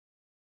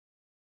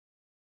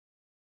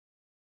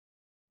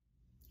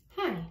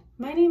Hi,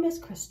 my name is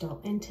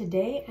Krystal, and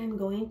today I'm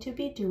going to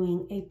be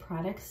doing a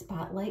product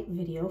spotlight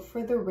video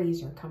for the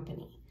Razor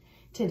Company.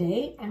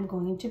 Today I'm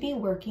going to be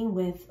working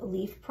with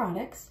Leaf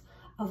products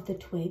of the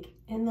Twig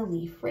and the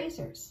Leaf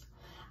razors.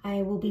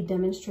 I will be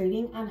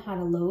demonstrating on how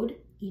to load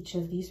each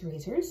of these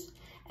razors,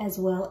 as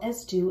well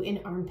as do an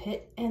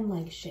armpit and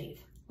leg shave.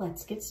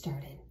 Let's get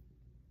started.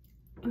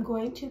 I'm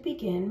going to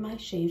begin my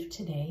shave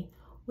today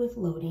with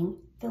loading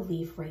the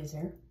Leaf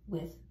razor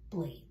with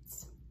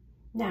blades.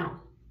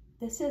 Now,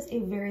 this is a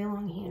very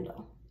long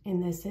handle,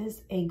 and this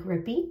is a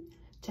grippy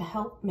to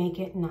help make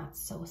it not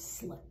so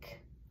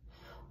slick.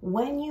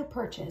 When you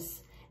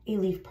purchase a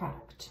Leaf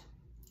product,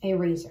 a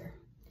razor,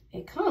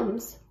 it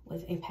comes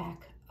with a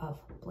pack of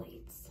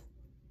blades.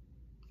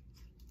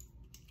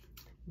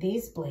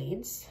 These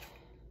blades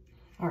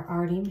are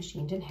already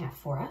machined in half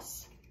for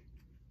us,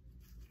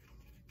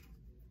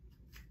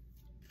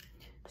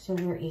 so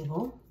we're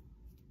able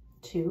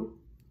to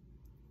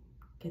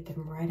get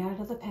them right out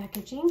of the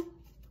packaging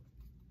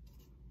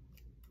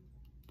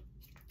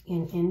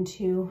and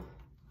into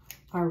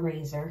our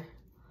razor.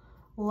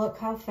 Look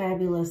how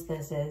fabulous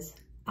this is.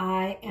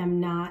 I am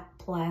not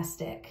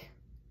plastic.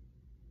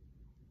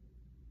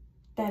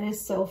 That is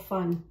so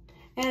fun.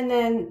 And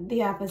then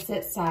the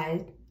opposite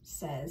side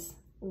says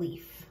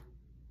Leaf.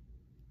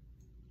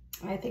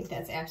 I think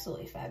that's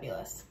absolutely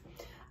fabulous.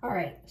 All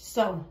right,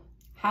 so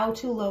how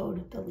to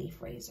load the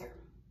Leaf razor.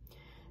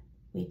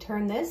 We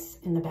turn this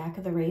in the back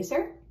of the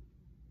razor.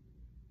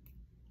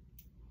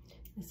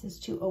 This is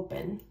to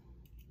open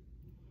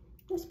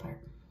this part.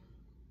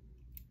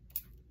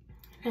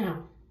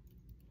 Now,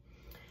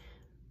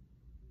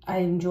 I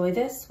enjoy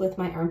this with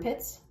my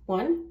armpits.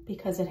 One,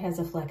 because it has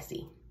a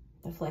flexi,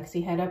 the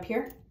flexi head up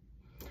here.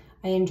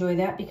 I enjoy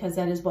that because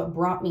that is what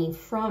brought me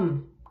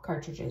from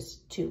cartridges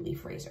to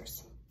Leaf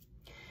razors.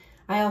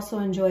 I also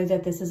enjoy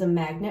that this is a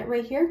magnet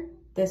right here,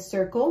 this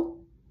circle,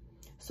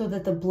 so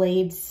that the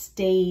blade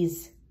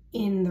stays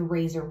in the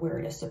razor where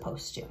it is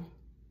supposed to.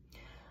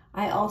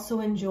 I also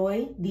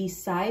enjoy these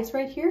sides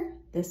right here,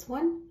 this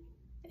one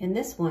and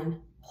this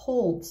one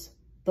holds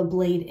the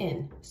blade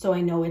in, so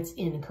I know it's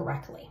in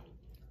correctly.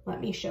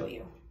 Let me show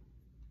you.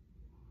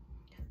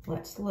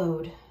 Let's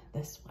load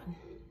this one.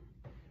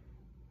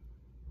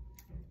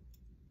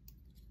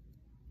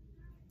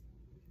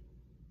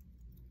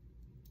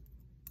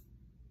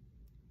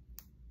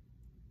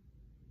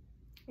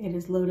 It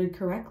is loaded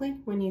correctly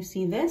when you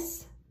see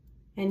this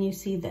and you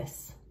see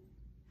this.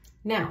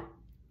 Now,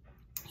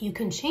 you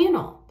can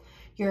channel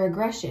your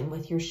aggression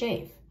with your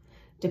shave,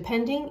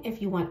 depending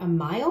if you want a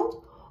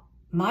mild,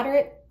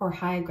 moderate, or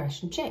high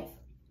aggression shave.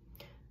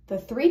 The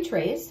 3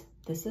 trays,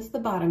 this is the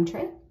bottom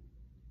tray,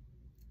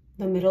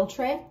 the middle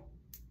tray,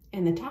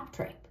 and the top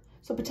tray.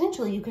 So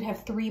potentially you could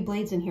have 3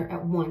 blades in here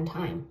at one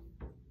time.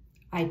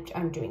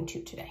 I'm doing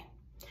 2 today.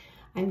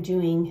 I'm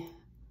doing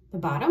the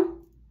bottom,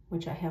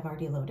 which I have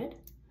already loaded.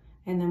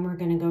 And then we're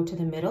gonna go to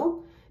the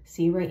middle.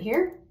 See right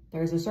here,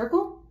 there's a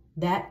circle.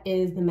 That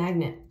is the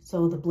magnet,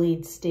 so the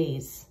blade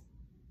stays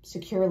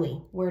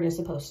securely where it is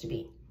supposed to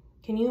be.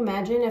 Can you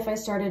imagine if I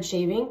started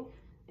shaving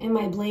and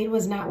my blade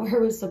was not where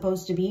it was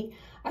supposed to be?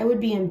 I would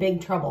be in big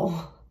trouble.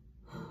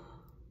 All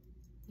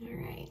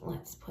right,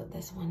 let's put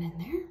this one in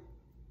there.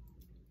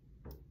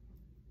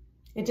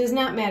 It does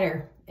not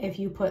matter if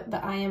you put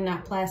the I am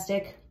not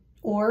plastic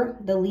or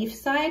the Leaf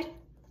side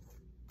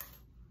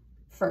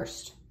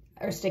first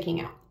or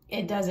sticking out.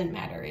 It doesn't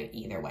matter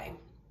either way.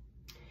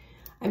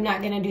 I'm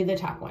not gonna do the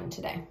top one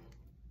today.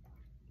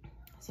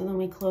 So then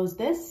we close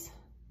this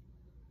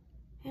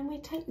and we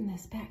tighten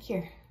this back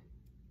here.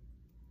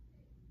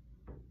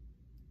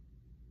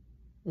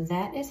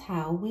 That is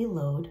how we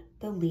load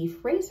the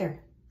Leaf razor.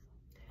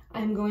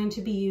 I'm going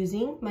to be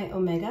using my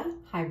Omega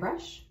High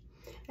Brush,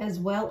 as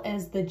well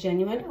as the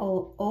genuine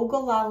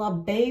Ogallala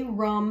Bay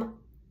Rum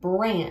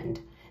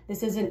brand.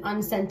 This is an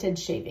unscented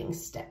shaving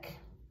stick.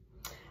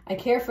 I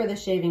care for the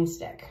shaving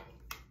stick.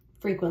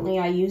 Frequently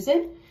I use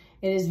it.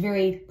 It is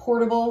very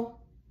portable,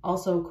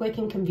 also quick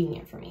and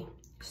convenient for me.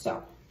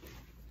 So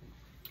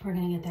we're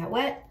gonna get that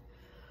wet.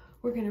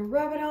 We're gonna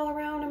rub it all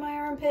around in my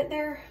armpit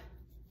there.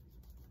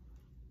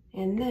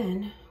 And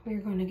then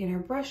we're gonna get our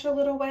brush a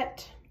little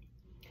wet,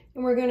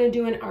 and we're gonna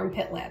do an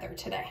armpit lather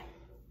today.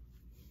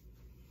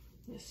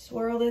 Just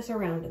swirl this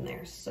around in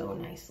there so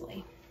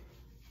nicely.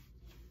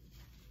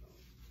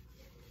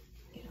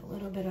 Get a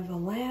little bit of a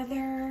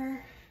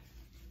lather.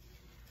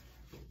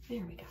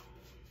 There we go.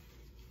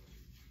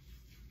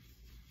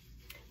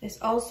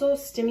 This also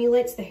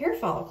stimulates the hair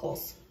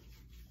follicles,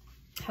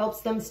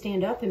 helps them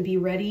stand up and be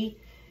ready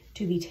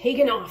to be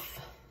taken off.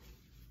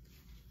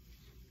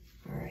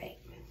 All right,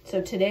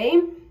 so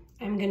today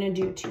I'm gonna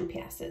do 2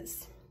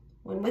 passes,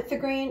 one with the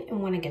grain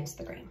and one against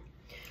the grain.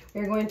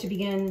 We're going to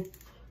begin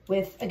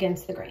with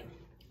against the grain.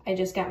 I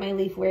just got my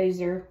Leaf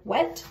razor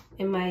wet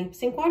in my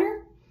sink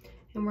water,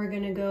 and we're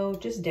gonna go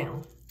just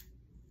down.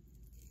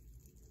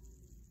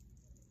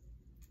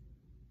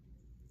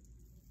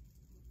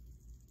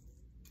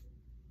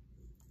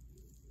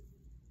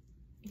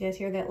 You guys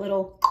hear that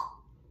little,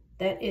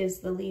 that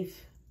is the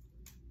Leaf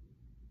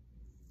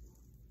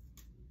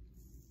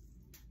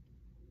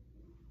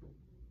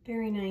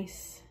Very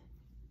nice.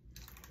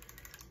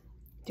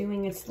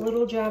 Doing its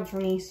little job for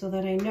me so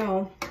that I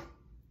know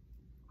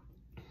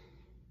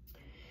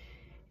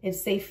it's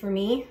safe for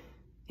me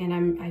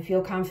and I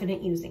feel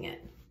confident using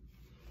it.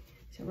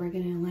 So we're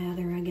gonna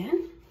lather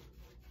again.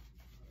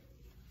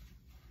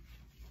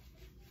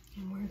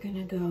 And we're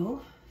gonna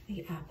go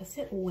the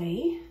opposite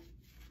way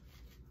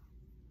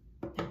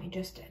that we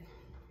just did.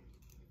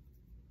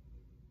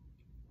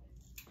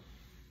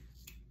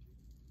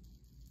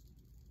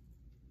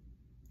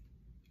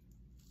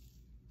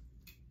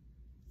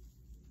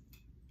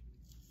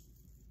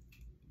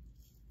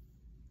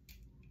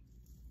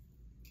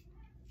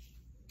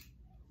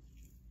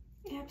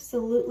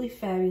 Absolutely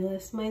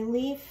fabulous. My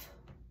leaf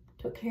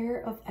took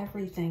care of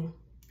everything.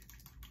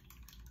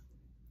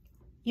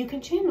 You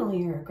can channel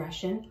your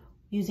aggression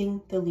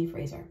using the leaf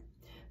razor.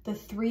 The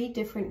 3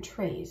 different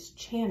trays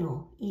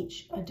channel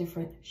each a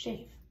different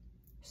shave.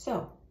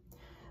 So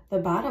the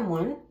bottom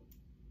one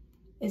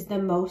is the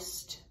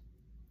most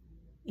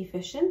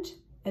efficient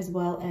as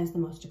well as the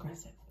most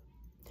aggressive.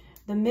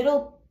 The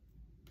middle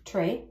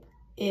tray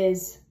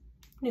is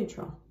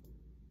neutral,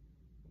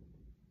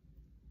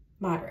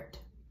 moderate.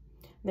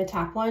 The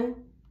top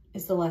one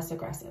is the less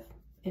aggressive.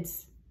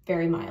 It's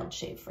very mild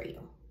shave for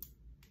you.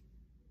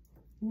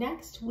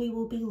 Next, we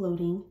will be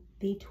loading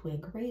the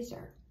twig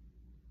razor.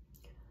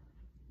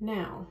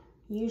 Now,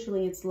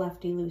 usually it's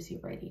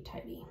lefty-loosey,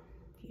 righty-tighty.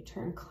 If you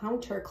turn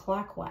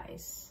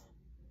counterclockwise,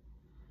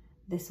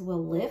 this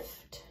will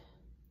lift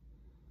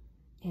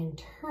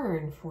and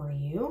turn for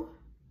you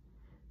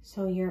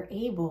so you're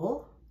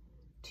able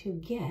to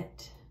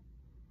get,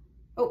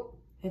 oh,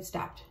 it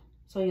stopped.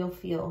 So you'll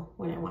feel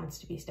when it wants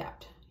to be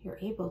stopped. You're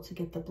able to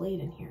get the blade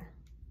in here.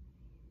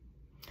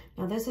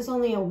 Now this is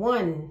only a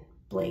 1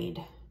 blade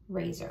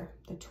razor,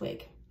 the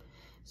twig.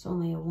 It's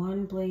only a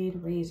 1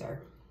 blade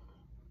razor.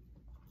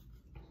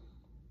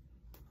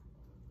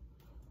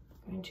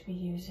 I'm going to be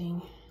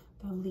using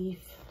the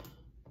leaf.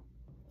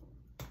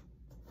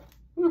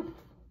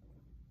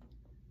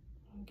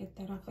 Get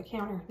that off the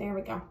counter. There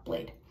we go,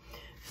 blade.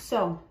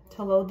 So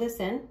to load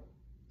this in,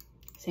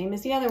 same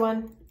as the other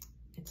one,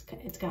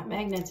 it's got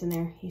magnets in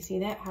there. You see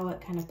that, how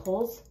it kind of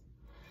pulls?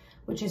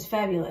 Which is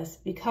fabulous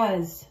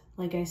because,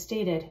 like I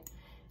stated,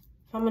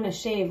 if I'm gonna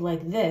shave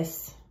like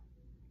this,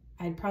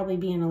 I'd probably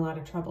be in a lot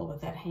of trouble with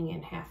that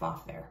hanging half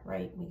off there,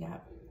 right? We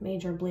got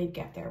major blade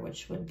gap there,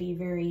 which would be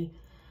very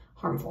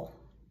harmful.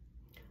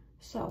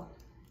 So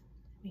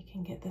we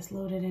can get this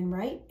loaded in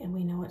right, and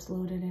we know it's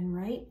loaded in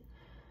right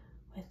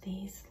with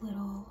these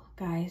little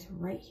guys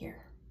right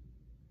here,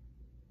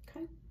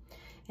 okay?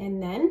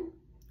 And then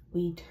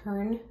we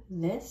turn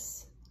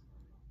this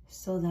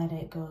so that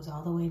it goes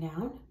all the way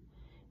down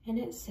and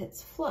it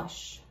sits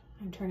flush.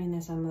 I'm turning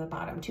this on the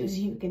bottom too so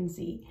you can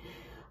see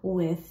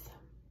with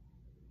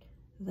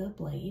the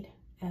blade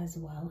as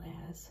well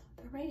as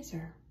the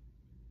razor.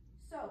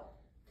 So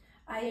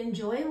I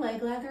enjoy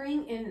leg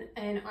lathering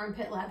and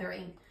armpit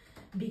lathering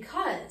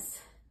because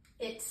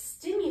it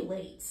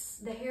stimulates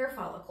the hair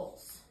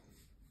follicles.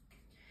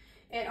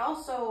 It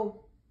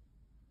also,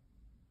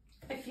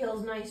 it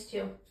feels nice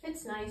too.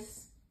 It's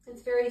nice.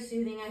 It's very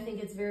soothing. I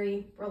think it's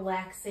very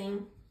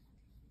relaxing.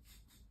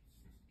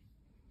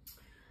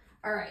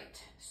 All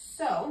right,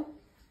 so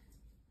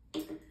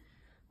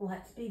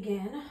let's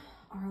begin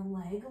our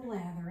leg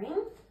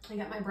lathering. I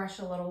got my brush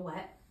a little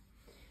wet.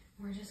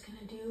 We're just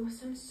gonna do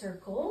some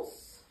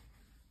circles.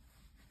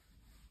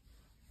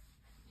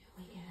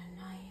 We get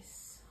a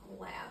nice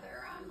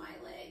lather on my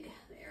leg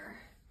there.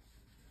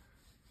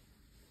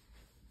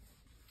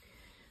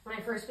 When I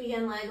first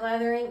began leg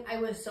lathering, I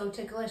was so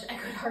ticklish I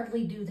could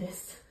hardly do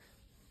this.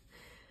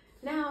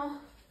 Now,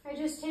 I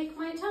just take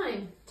my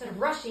time. Instead of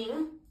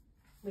rushing,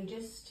 we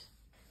just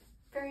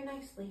very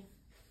nicely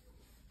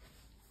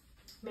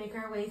make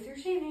our way through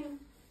shaving.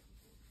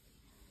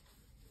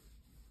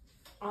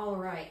 All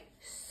right,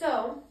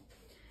 so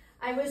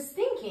I was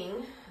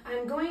thinking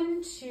I'm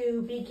going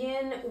to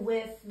begin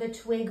with the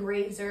twig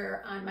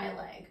razor on my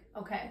leg,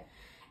 okay?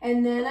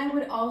 And then I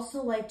would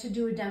also like to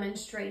do a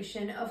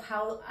demonstration of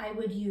how I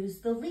would use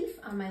the leaf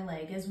on my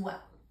leg as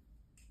well.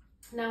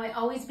 Now I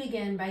always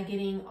begin by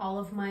getting all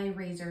of my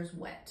razors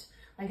wet.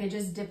 Like I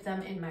just dip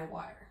them in my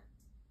water.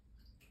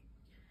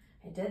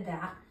 I did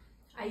that.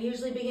 I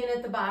usually begin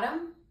at the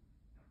bottom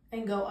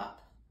and go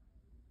up.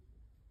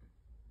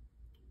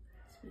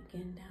 Let's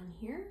begin down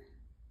here.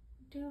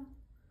 Do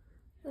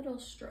little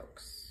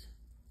strokes.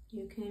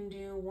 You can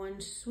do one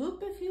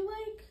swoop if you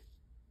like,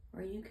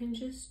 or you can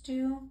just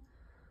do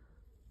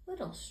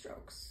little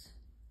strokes.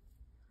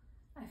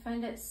 I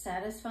find it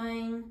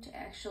satisfying to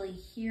actually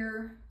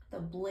hear the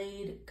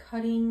blade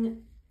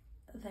cutting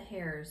the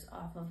hairs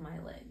off of my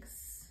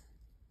legs.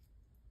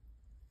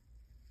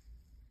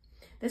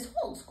 This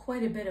holds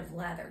quite a bit of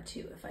lather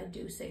too, if I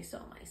do say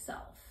so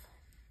myself.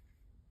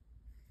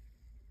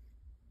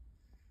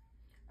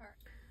 All right.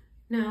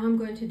 Now I'm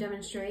going to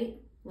demonstrate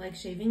leg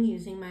shaving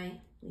using my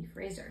leaf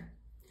razor.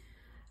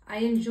 I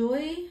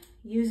enjoy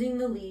using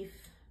the leaf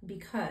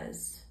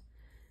because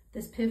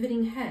this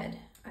pivoting head,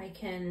 I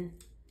can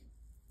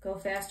go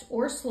fast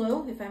or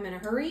slow if I'm in a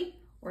hurry,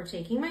 or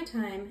taking my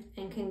time,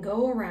 and can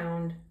go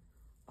around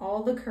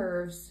all the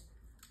curves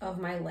of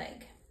my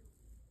leg.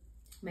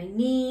 My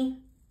knee,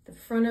 the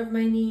front of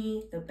my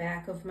knee, the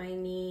back of my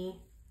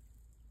knee,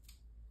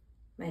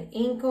 my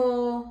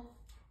ankle,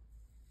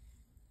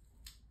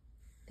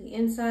 the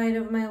inside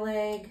of my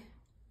leg.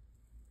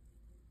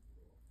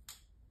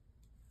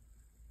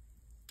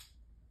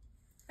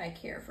 I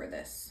care for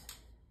this.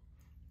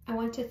 I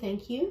want to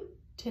thank you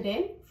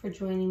today for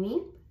joining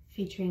me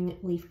featuring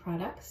Leaf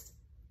products,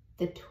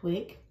 the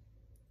Twig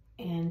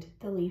and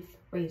the Leaf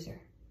razor.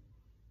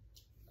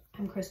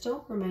 I'm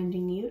Krystal,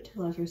 reminding you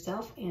to love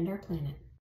yourself and our planet.